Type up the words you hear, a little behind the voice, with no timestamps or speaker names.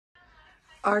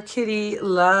Our kitty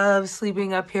loves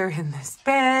sleeping up here in this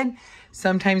bed.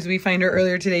 Sometimes we find her.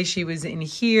 Earlier today, she was in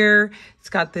here. It's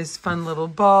got this fun little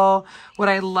ball. What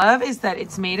I love is that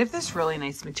it's made of this really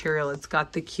nice material. It's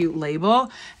got the cute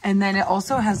label. And then it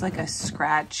also has like a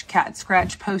cat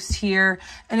scratch post here.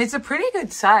 And it's a pretty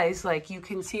good size. Like you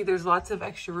can see there's lots of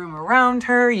extra room around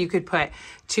her. You could put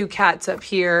 2 cats up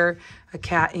here, a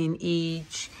cat in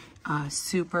each.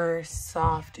 Super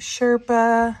soft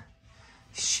Sherpa.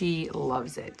 She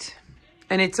loves it.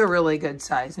 And it's a really good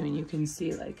size. I mean, you can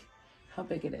see like how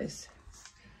big it is,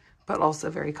 but also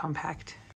very compact.